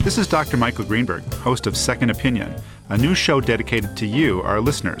This is Dr. Michael Greenberg, host of Second Opinion, a new show dedicated to you, our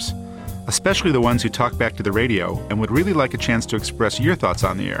listeners, especially the ones who talk back to the radio and would really like a chance to express your thoughts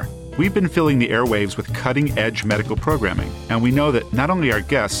on the air. We've been filling the airwaves with cutting-edge medical programming, and we know that not only our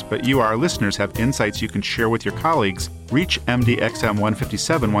guests, but you, our listeners, have insights you can share with your colleagues. ReachMD XM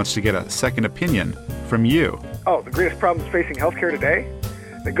 157 wants to get a second opinion from you. Oh, the greatest problems facing healthcare today?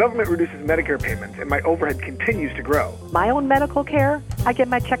 The government reduces Medicare payments, and my overhead continues to grow. My own medical care? I get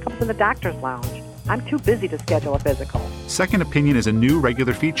my checkups in the doctor's lounge. I'm too busy to schedule a physical. Second Opinion is a new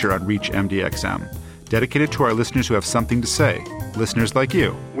regular feature on ReachMD XM, dedicated to our listeners who have something to say, listeners like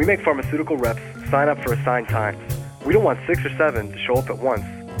you. We make pharmaceutical reps sign up for assigned times. We don't want 6 or 7 to show up at once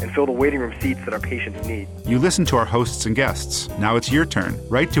and fill the waiting room seats that our patients need. You listen to our hosts and guests. Now it's your turn.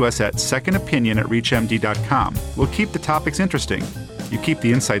 Write to us at secondopinion@reachmd.com. We'll keep the topics interesting. You keep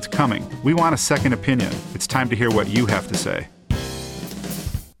the insights coming. We want a second opinion. It's time to hear what you have to say.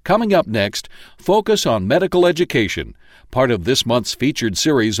 Coming up next, Focus on Medical Education, part of this month's featured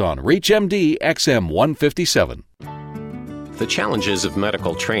series on ReachMD XM 157. The challenges of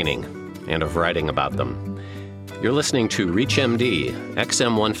medical training and of writing about them. You're listening to ReachMD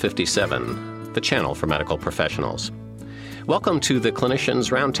XM 157, the channel for medical professionals. Welcome to the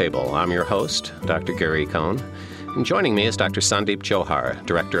Clinicians Roundtable. I'm your host, Dr. Gary Cohn. And joining me is Dr. Sandeep Johar,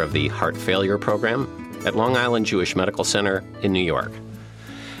 Director of the Heart Failure Program at Long Island Jewish Medical Center in New York.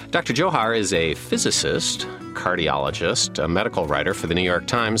 Dr. Johar is a physicist, cardiologist, a medical writer for the New York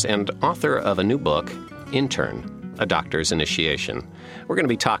Times, and author of a new book, Intern, A Doctor's Initiation. We're going to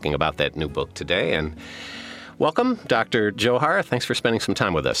be talking about that new book today. And welcome, Dr. Johar. Thanks for spending some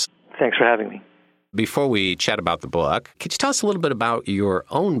time with us. Thanks for having me. Before we chat about the book, could you tell us a little bit about your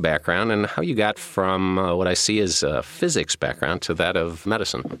own background and how you got from what I see as a physics background to that of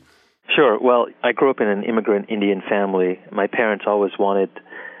medicine? Sure. Well, I grew up in an immigrant Indian family. My parents always wanted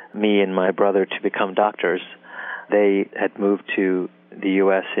me and my brother to become doctors. They had moved to the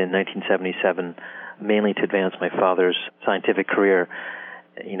U.S. in 1977, mainly to advance my father's scientific career.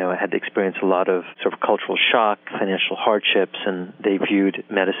 You know, I had experienced a lot of sort of cultural shock, financial hardships, and they viewed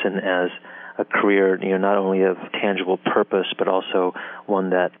medicine as a career, you know, not only of tangible purpose, but also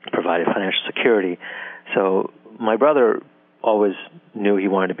one that provided financial security. So my brother always knew he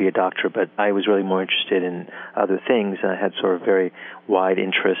wanted to be a doctor, but I was really more interested in other things. I had sort of very wide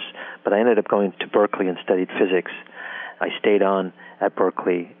interests, but I ended up going to Berkeley and studied physics. I stayed on at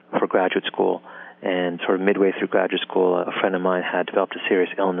Berkeley for graduate school, and sort of midway through graduate school, a friend of mine had developed a serious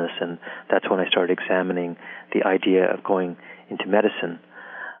illness, and that's when I started examining the idea of going into medicine.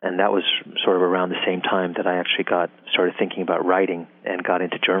 And that was sort of around the same time that I actually started thinking about writing and got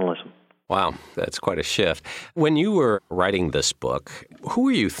into journalism. Wow, that's quite a shift. When you were writing this book, who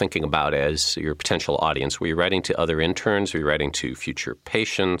were you thinking about as your potential audience? Were you writing to other interns? Were you writing to future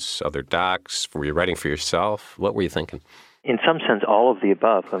patients, other docs? Were you writing for yourself? What were you thinking? In some sense, all of the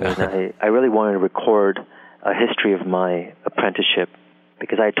above. I mean, I really wanted to record a history of my apprenticeship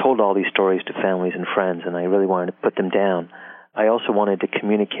because I told all these stories to families and friends, and I really wanted to put them down. I also wanted to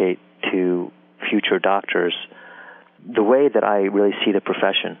communicate to future doctors the way that I really see the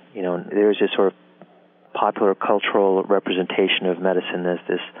profession. You know, there's this sort of popular cultural representation of medicine as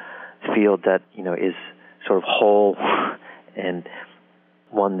this field that, you know, is sort of whole and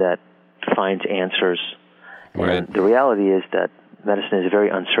one that finds answers. Right. And the reality is that medicine is a very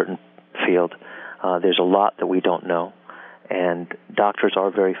uncertain field. There's a lot that we don't know, and doctors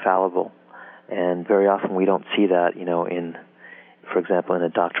are very fallible. And very often we don't see that, you know, for example, in a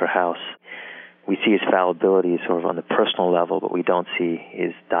Dr. House. We see his fallibility sort of on the personal level, but we don't see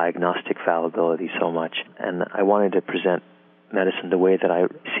his diagnostic fallibility so much. And I wanted to present medicine the way that I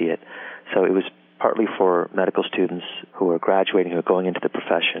see it. So it was partly for medical students who are graduating, who are going into the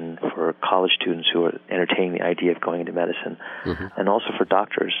profession, for college students who are entertaining the idea of going into medicine, and also for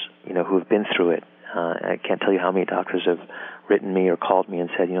doctors, you know, who have been through it. I can't tell you how many doctors have written me or called me and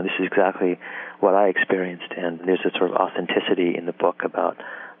said, you know, this is exactly what I experienced. And there's a sort of authenticity in the book about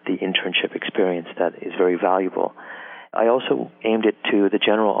the internship experience that is very valuable. I also aimed it to the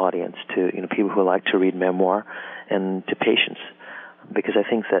general audience, to, you know, people who like to read memoir, and to patients, because I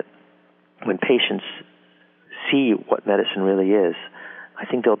think that when patients see what medicine really is, I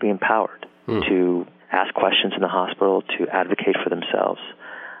think they'll be empowered to ask questions in the hospital, to advocate for themselves.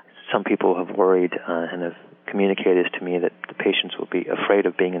 Some people have worried and have communicated to me that the patients will be afraid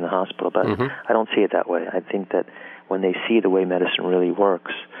of being in the hospital, but I don't see it that way. I think that when they see the way medicine really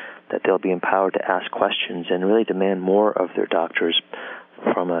works, that they'll be empowered to ask questions and really demand more of their doctors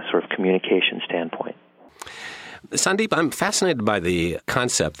from a sort of communication standpoint. Sandeep, I'm fascinated by the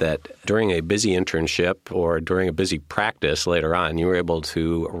concept that during a busy internship or during a busy practice later on, you were able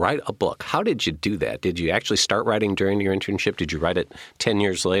to write a book. How did you do that? Did you actually start writing during your internship? Did you write it 10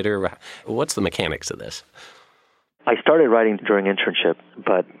 years later? What's the mechanics of this? I started writing during internship,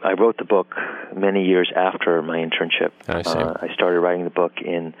 but I wrote the book many years after my internship. I see. I started writing the book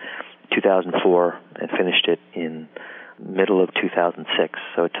in 2004 and finished it in middle of 2006.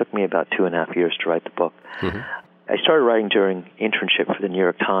 So it took me about 2.5 years to write the book. Mm-hmm. I started writing during internship for the New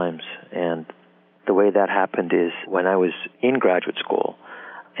York Times, and the way that happened is when I was in graduate school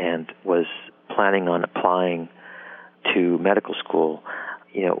and was planning on applying to medical school,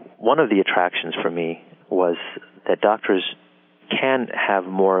 one of the attractions for me was that doctors can have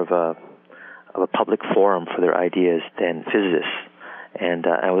more of a public forum for their ideas than physicists. And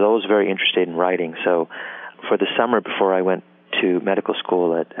I was always very interested in writing. So for the summer before I went to medical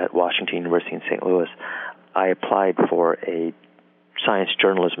school at Washington University in St. Louis, I applied for a science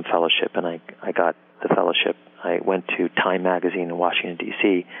journalism fellowship, and I got the fellowship. I went to Time magazine in Washington,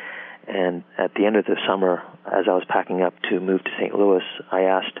 D.C., and at the end of the summer, as I was packing up to move to St. Louis, I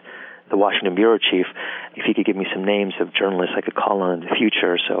asked the Washington bureau chief if he could give me some names of journalists I could call on in the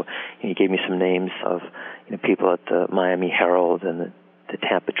future. So he gave me some names of people at the Miami Herald and the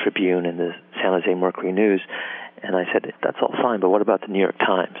Tampa Tribune and the San Jose Mercury News. And I said, that's all fine, but what about the New York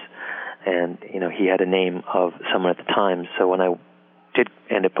Times? And, he had a name of someone at the Times. So when I did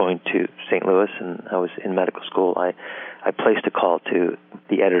end up going to St. Louis and I was in medical school, I placed a call to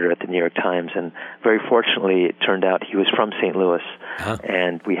the editor at the New York Times, and very fortunately it turned out he was from St. Louis,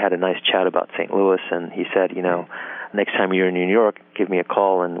 and we had a nice chat about St. Louis, and he said, next time you're in New York, give me a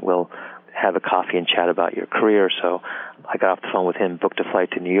call and we'll have a coffee and chat about your career. So I got off the phone with him, booked a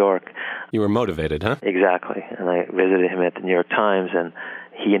flight to New York. You were motivated, huh? Exactly, and I visited him at the New York Times, and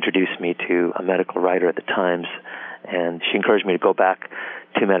he introduced me to a medical writer at the Times, and she encouraged me to go back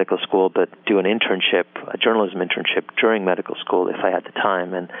to medical school, but do an internship, a journalism internship during medical school if I had the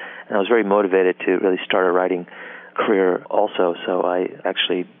time. And I was very motivated to really start a writing career also. So I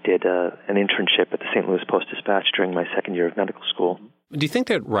actually did an internship at the St. Louis Post-Dispatch during my second year of medical school. Do you think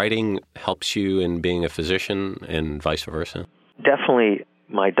that writing helps you in being a physician and vice versa? Definitely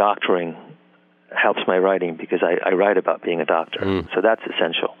my doctoring helps my writing because I write about being a doctor. So that's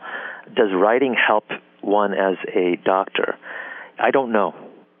essential. Does writing help one as a doctor? I don't know.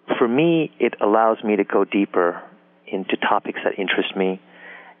 For me, it allows me to go deeper into topics that interest me,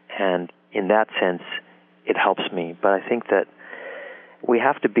 and in that sense, it helps me. But I think that we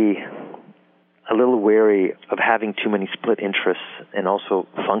have to be a little wary of having too many split interests and also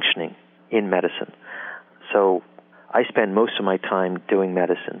functioning in medicine. So I spend most of my time doing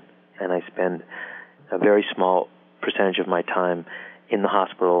medicine, and I spend a very small percentage of my time in the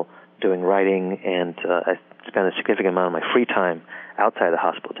hospital doing writing, and I spend a significant amount of my free time outside the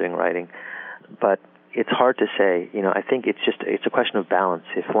hospital doing writing. But it's hard to say. I think it's a question of balance.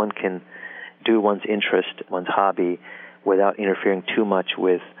 If one can do one's interest, one's hobby, without interfering too much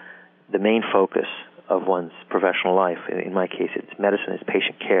with the main focus of one's professional life, in my case it's medicine, it's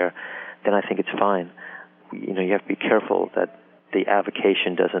patient care, then I think it's fine. You have to be careful that the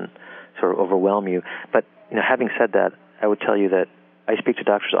avocation doesn't sort of overwhelm you. But having said that, I would tell you that I speak to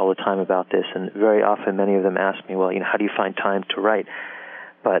doctors all the time about this, and very often many of them ask me, well, how do you find time to write?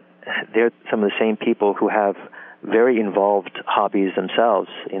 But they're some of the same people who have very involved hobbies themselves.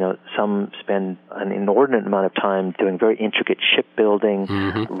 Some spend an inordinate amount of time doing very intricate shipbuilding,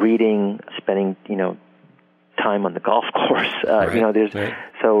 reading, spending, time on the golf course.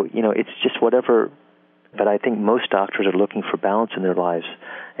 So, it's just whatever. But I think most doctors are looking for balance in their lives.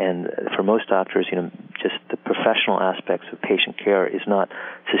 And for most doctors, just the professional aspects of patient care is not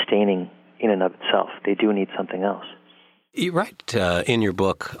sustaining in and of itself. They do need something else. You write in your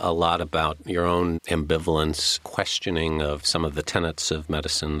book a lot about your own ambivalence, questioning of some of the tenets of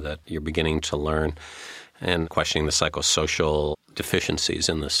medicine that you're beginning to learn, and questioning the psychosocial deficiencies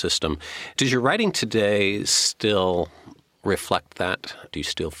in the system. Does your writing today still reflect that? Do you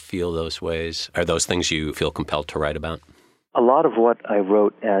still feel those ways? Are those things you feel compelled to write about? A lot of what I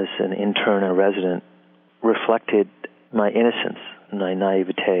wrote as an intern or resident reflected my innocence, my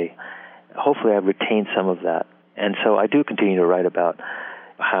naivete. Hopefully I've retained some of that. And so I do continue to write about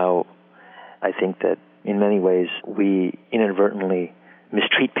how I think that in many ways we inadvertently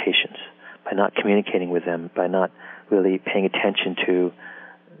mistreat patients by not communicating with them, by not really paying attention to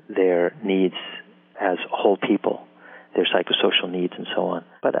their needs as whole people, their psychosocial needs and so on.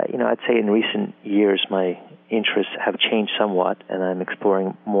 But, I'd say in recent years my interests have changed somewhat, and I'm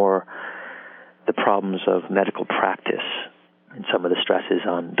exploring more the problems of medical practice and some of the stresses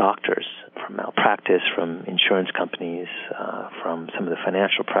on doctors from malpractice, from insurance companies, from some of the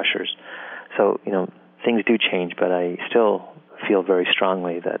financial pressures. So, things do change, but I still feel very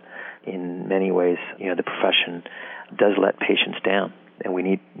strongly that in many ways, the profession does let patients down, and we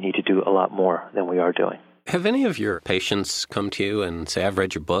need to do a lot more than we are doing. Have any of your patients come to you and say, I've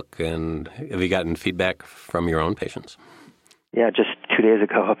read your book, and have you gotten feedback from your own patients? Yeah, just 2 days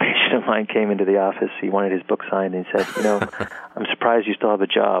ago, a patient of mine came into the office. He wanted his book signed, and he said, I'm surprised you still have a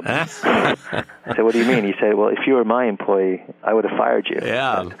job. I said, what do you mean? He said, well, if you were my employee, I would have fired you.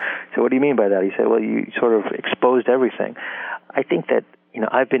 Yeah. So what do you mean by that? He said, well, you sort of exposed everything. I think that,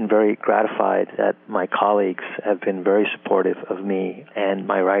 I've been very gratified that my colleagues have been very supportive of me and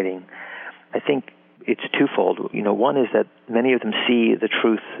my writing. I think it's twofold. One is that many of them see the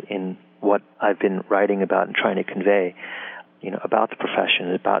truth in what I've been writing about and trying to convey, about the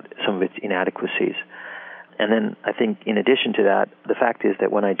profession, about some of its inadequacies. And then I think in addition to that, the fact is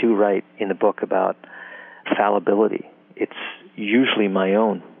that when I do write in the book about fallibility, it's usually my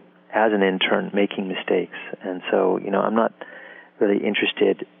own, as an intern, making mistakes. And so, I'm not really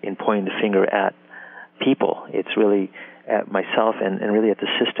interested in pointing the finger at people. It's really at myself and really at the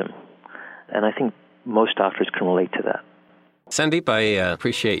system. And I think most doctors can relate to that. Sandeep, I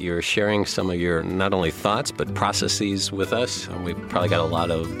appreciate your sharing some of your not only thoughts but processes with us. We've probably got a lot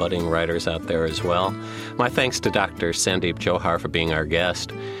of budding writers out there as well. My thanks to Dr. Sandeep Johar for being our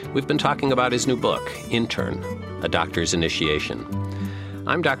guest. We've been talking about his new book, Intern, A Doctor's Initiation.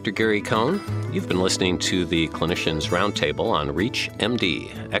 I'm Dr. Gary Cohn. You've been listening to the Clinicians Roundtable on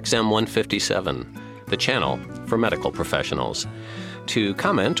ReachMD, XM157, the channel for medical professionals. To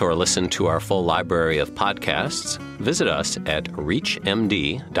comment or listen to our full library of podcasts, visit us at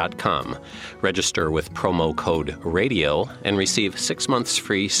reachmd.com. Register with promo code RADIO and receive 6 months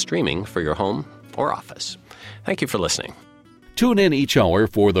free streaming for your home or office. Thank you for listening. Tune in each hour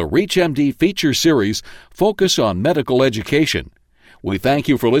for the ReachMD feature series, Focus on Medical Education. We thank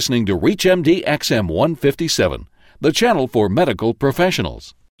you for listening to ReachMD XM157, the channel for medical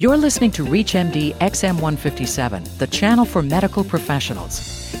professionals. You're listening to ReachMD XM157, the channel for medical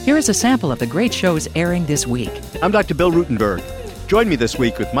professionals. Here is a sample of the great shows airing this week. I'm Dr. Bill Rutenberg. Join me this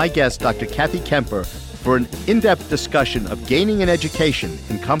week with my guest, Dr. Kathy Kemper, for an in-depth discussion of gaining an education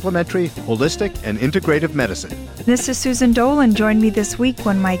in complementary, holistic, and integrative medicine. This is Susan Dolan. Join me this week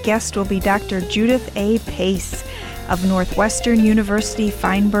when my guest will be Dr. Judith A. Pace of Northwestern University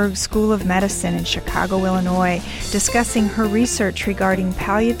Feinberg School of Medicine in Chicago, Illinois, discussing her research regarding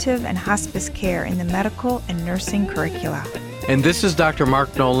palliative and hospice care in the medical and nursing curricula. And this is Dr.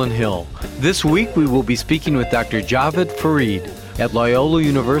 Mark Nolan Hill. This week we will be speaking with Dr. Javed Farid at Loyola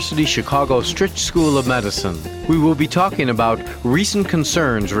University Chicago Stritch School of Medicine. We will be talking about recent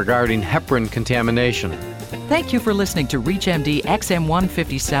concerns regarding heparin contamination. Thank you for listening to ReachMD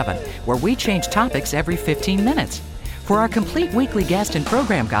XM157, where we change topics every 15 minutes. For our complete weekly guest and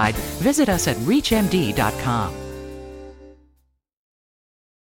program guide, visit us at reachmd.com.